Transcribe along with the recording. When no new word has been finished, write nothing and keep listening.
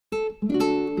Hi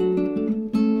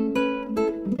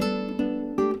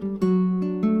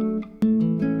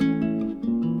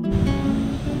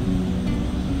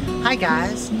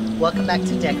guys, welcome back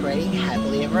to Decorating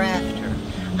Happily Ever After.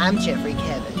 I'm Jeffrey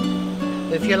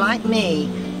Kevin. If you're like me,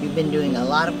 you've been doing a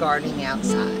lot of gardening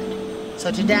outside.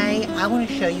 So today, I want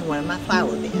to show you one of my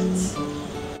flower beds.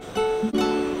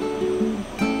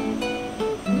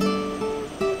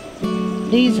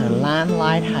 These are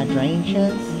limelight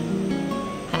hydrangeas.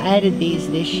 I added these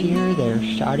this year. They're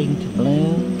starting to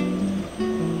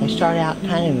bloom. They start out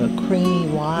kind of a creamy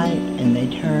white and they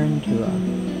turn to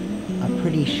a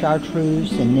pretty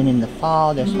chartreuse, and then in the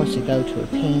fall they're supposed to go to a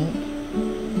pink.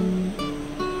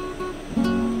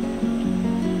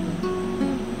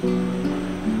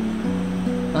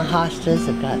 My hostas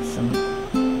have got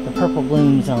the purple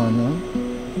blooms on them.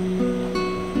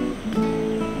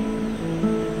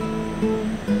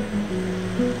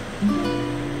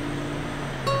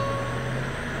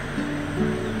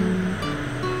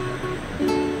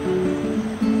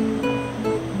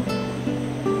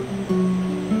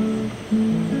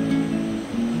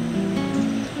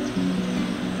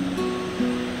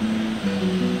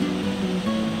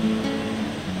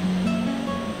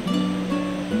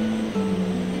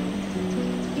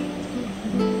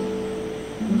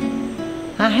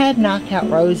 I had knockout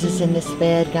roses in this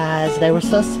bed, guys. They were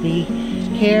supposed to be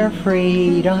carefree.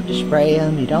 You don't have to spray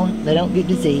them. They don't get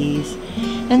disease.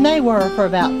 And they were for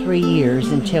about 3 years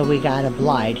until we got a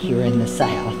blight here in the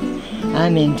south.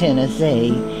 I'm in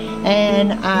Tennessee,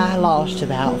 and I lost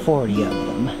about 40 of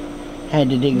them. Had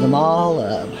to dig them all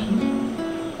up.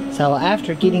 So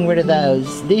after getting rid of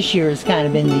those, this year has kind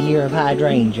of been the year of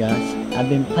hydrangeas. I've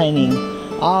been planting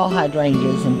all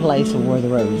hydrangeas in place of where the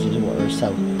roses were.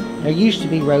 So there used to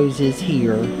be roses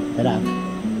here that I've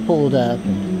pulled up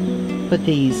and put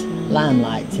these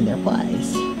limelights in their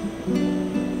place.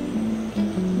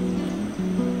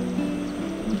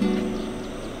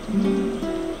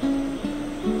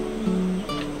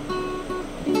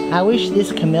 I wish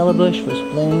this camellia bush was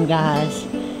bloomed, guys.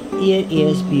 It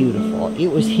is beautiful. It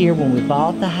was here when we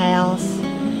bought the house,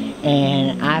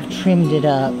 and I've trimmed it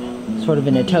up sort of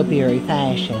in a topiary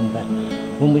fashion, but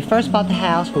when we first bought the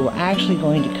house, we were actually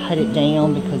going to cut it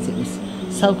down because it was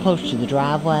so close to the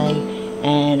driveway,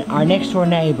 and our next door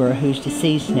neighbor, who's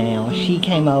deceased now, she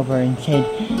came over and said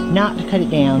not to cut it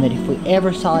down, that if we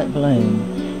ever saw it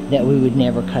bloom, that we would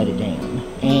never cut it down.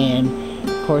 And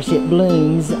of course it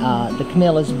blooms, the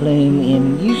camellias bloom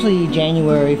in usually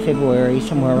January, February,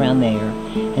 somewhere around there,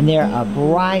 and they're a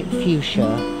bright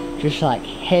fuchsia, just like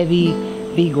heavy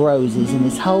big roses, and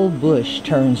this whole bush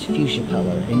turns fuchsia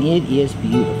color, and it is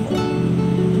beautiful.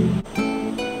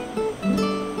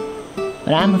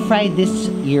 But I'm afraid this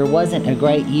year wasn't a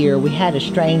great year. We had a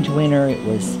strange winter. It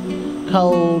was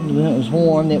cold, when it was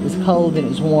warm, then it was cold, then it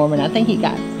was warm, and I think it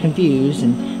got confused,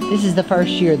 and this is the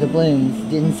first year the blooms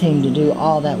didn't seem to do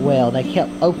all that well. They kept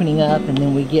opening up, and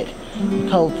then we get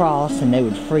cold frost and they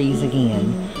would freeze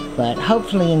again. But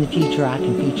hopefully in the future I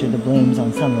can feature the blooms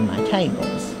on some of my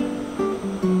tables.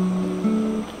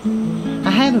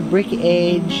 I have a brick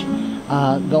edge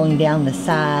going down the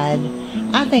side.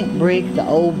 I think brick, the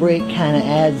old brick, kind of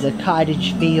adds a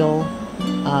cottage feel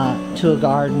to a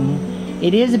garden.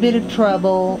 It is a bit of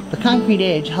trouble. The concrete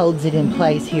edge holds it in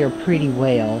place here pretty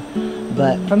well.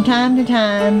 But from time to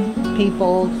time,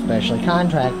 people, especially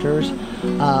contractors,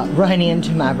 run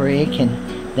into my brick, and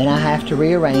then I have to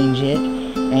rearrange it.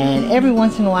 And every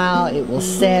once in a while it will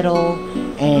settle,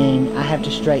 and I have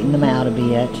to straighten them out a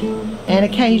bit. And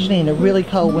occasionally in a really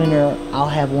cold winter, I'll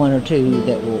have one or two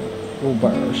that will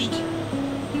burst,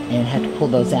 and have to pull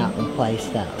those out and replace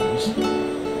those.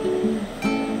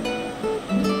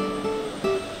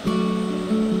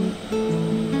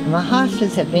 My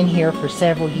hostas have been here for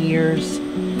several years,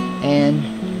 and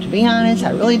to be honest,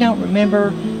 I really don't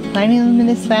remember planting them in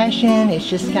this fashion. It's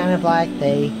just kind of like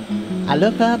I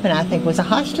look up and I think, was a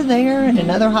hosta there? And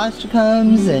another hosta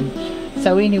comes, and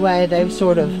so anyway, they've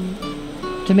sort of,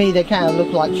 to me, they kind of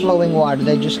look like flowing water.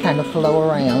 They just kind of flow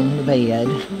around the bed.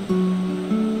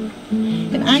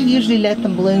 And I usually let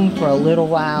them bloom for a little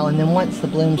while, and then once the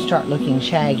blooms start looking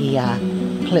shaggy, I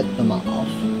clip them off.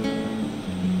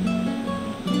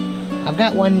 I've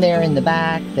got one there in the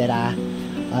back that I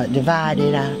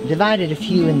divided. I divided a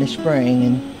few in the spring,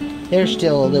 and they're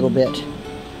still a little bit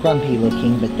grumpy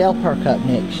looking, but they'll perk up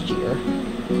next year.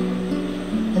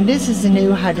 And this is a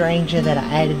new hydrangea that I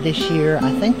added this year.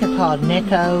 I think they're called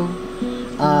Neko.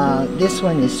 This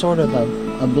one is sort of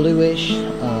a bluish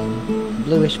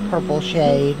purple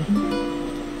shade.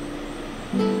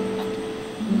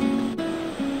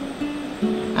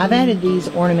 I've added these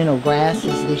ornamental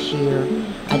grasses this year.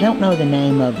 I don't know the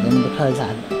name of them because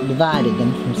I divided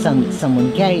them from some that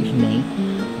someone gave me,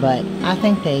 but I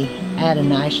think they add a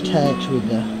nice touch with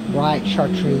the bright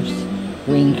chartreuse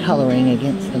green coloring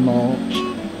against the mulch.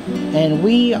 And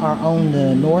we are on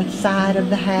the north side of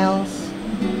the house,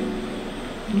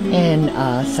 and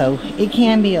so it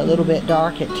can be a little bit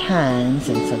dark at times,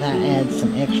 and so that adds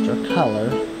some extra color.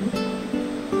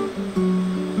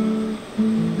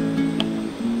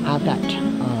 I've got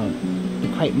the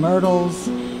crepe myrtles.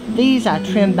 These I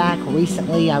trimmed back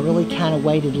recently. I really kind of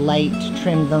waited late to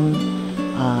trim them,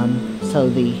 so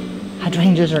the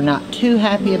hydrangeas are not too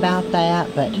happy about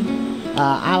that, but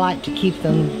I like to keep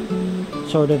them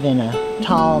sort of in a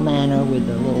tall manner with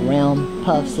the little round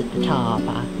puffs at the top.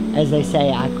 As they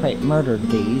say, I crepe murdered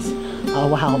these a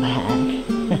while back.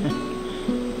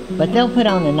 But they'll put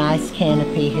on a nice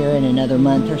canopy here in another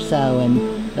month or so, and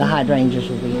the hydrangeas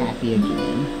will be happy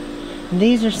again. And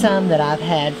these are some that I've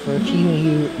had for a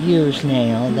few years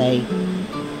now. They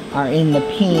are in the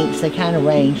pinks. They kind of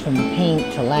range from the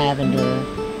pink to lavender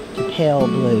to pale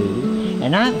blue.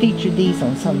 And I featured these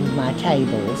on some of my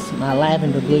tables. My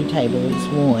lavender blue table is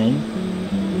one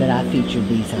that I featured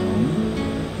these on.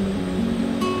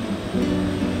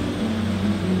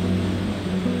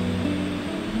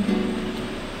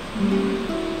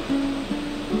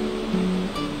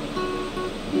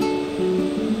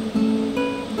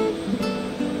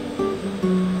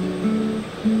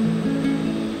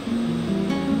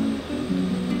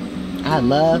 I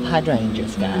love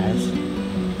hydrangeas, guys.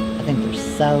 I think they're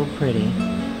so pretty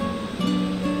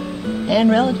and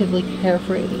relatively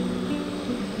carefree.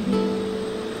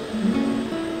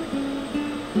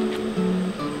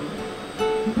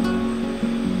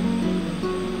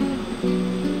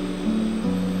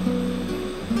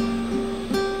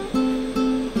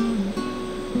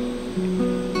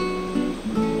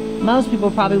 Most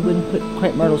people probably wouldn't put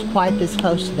crepe myrtles quite this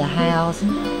close to the house,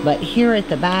 but here at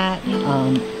the back,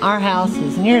 our house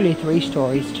is nearly 3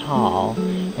 stories tall,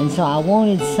 and so I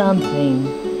wanted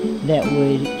something that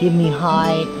would give me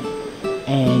height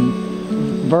and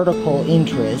vertical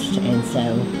interest, and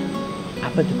so I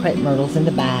put the crepe myrtles in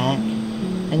the back,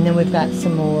 and then we've got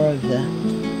some more of the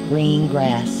green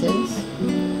grasses.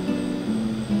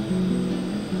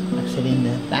 Like I said, in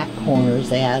the back corners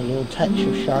they add a little touch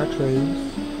of chartreuse.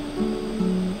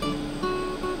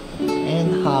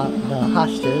 And the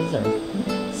hostas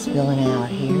are spilling out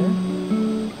here.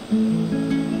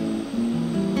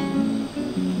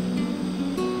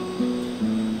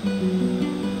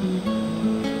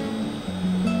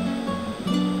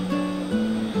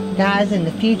 Guys, in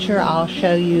the future I'll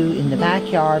show you in the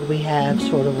backyard we have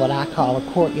sort of what I call a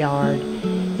courtyard.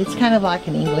 It's kind of like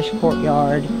an English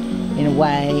courtyard in a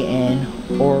way,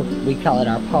 or we call it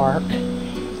our park.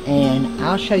 And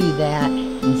I'll show you that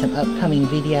in some upcoming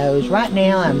videos. Right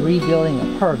now I'm rebuilding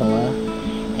a pergola,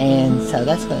 and so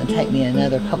that's going to take me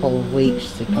another couple of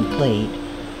weeks to complete.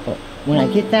 But when I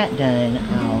get that done,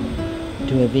 I'll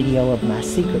do a video of my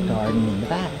secret garden in the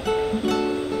back.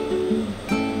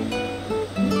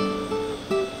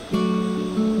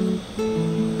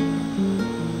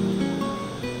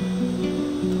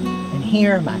 And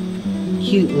here are my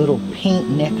cute little pink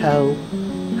Neko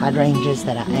hydrangeas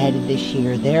that I added this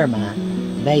year. They're my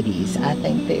babies. I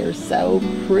think they're so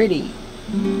pretty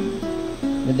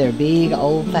with their big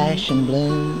old-fashioned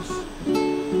blooms.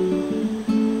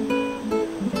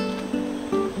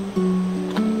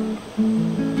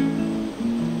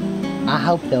 I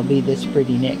hope they'll be this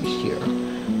pretty next year.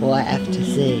 We'll have to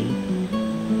see.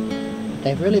 But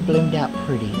they've really bloomed out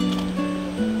pretty.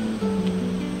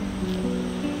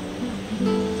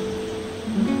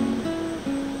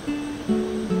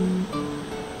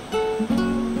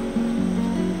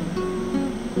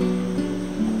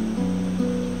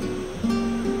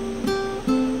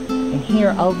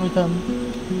 Here over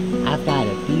them, I've got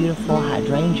a beautiful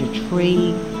hydrangea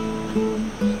tree.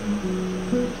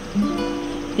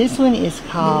 This one is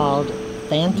called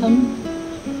Phantom.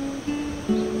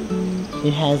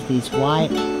 It has these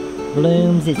white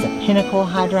blooms. It's a pinnacle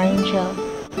hydrangea.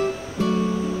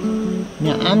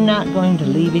 Now I'm not going to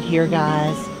leave it here,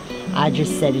 guys. I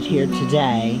just set it here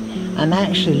today. I'm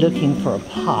actually looking for a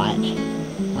pot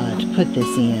to put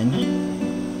this in.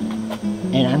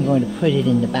 And I'm going to put it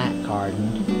in the back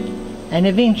garden. And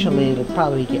eventually it'll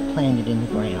probably get planted in the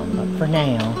ground. But for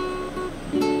now,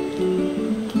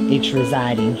 it's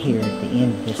residing here at the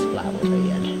end of this flower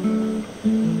bed.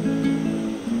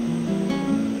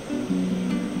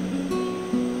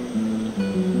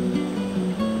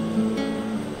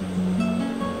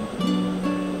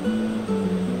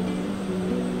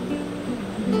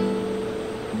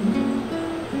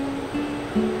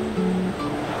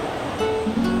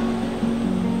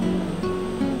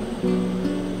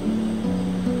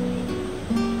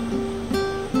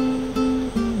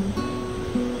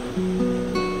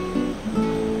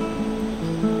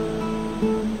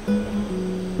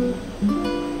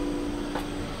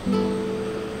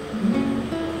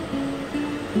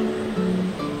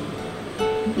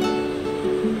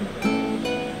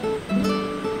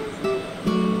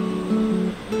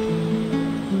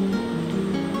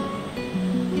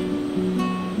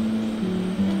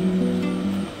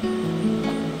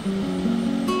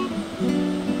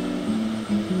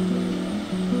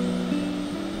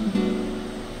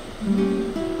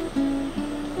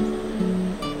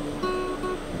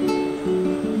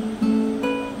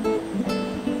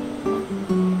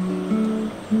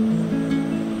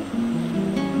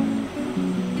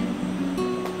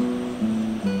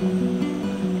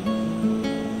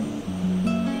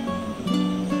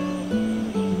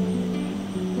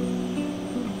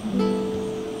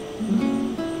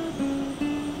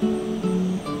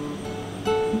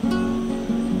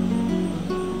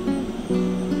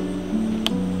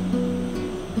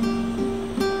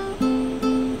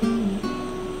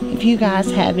 if you guys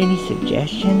have any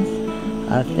suggestions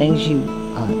of things you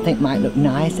think might look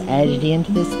nice added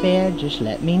into this bed, just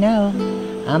let me know.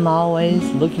 I'm always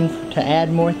looking to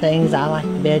add more things. I like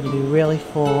the bed to be really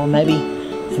full, maybe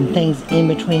some things in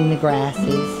between the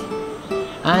grasses.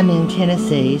 I'm in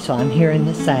Tennessee, so I'm here in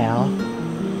the South.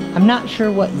 I'm not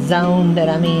sure what zone that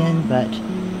I'm in, but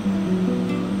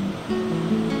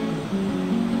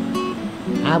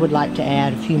I would like to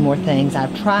add a few more things.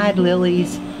 I've tried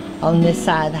lilies on this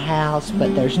side of the house,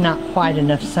 but there's not quite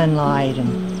enough sunlight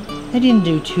and they didn't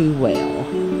do too well.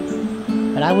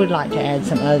 But I would like to add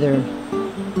some other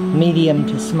medium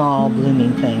to small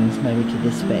blooming things maybe to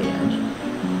this bed.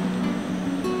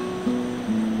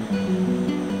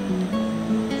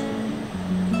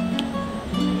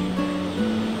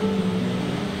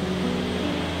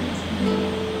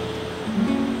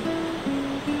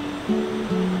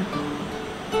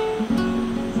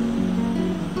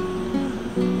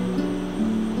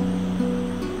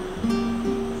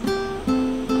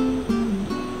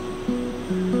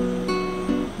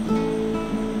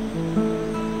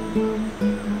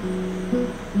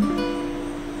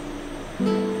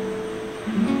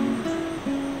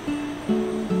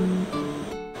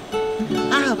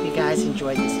 I hope you guys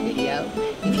enjoyed this video.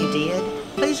 If you did,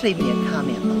 please leave me a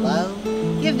comment below.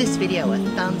 Give this video a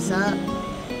thumbs up.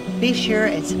 Be sure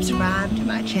and subscribe to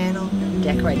my channel,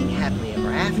 Decorating Happily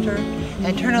Ever After,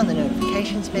 and turn on the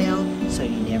notifications bell so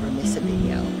you never miss a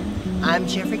video. I'm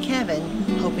Jeffrey Kevin,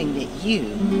 hoping that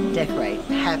you decorate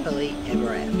happily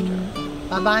ever after.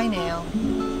 Bye-bye now.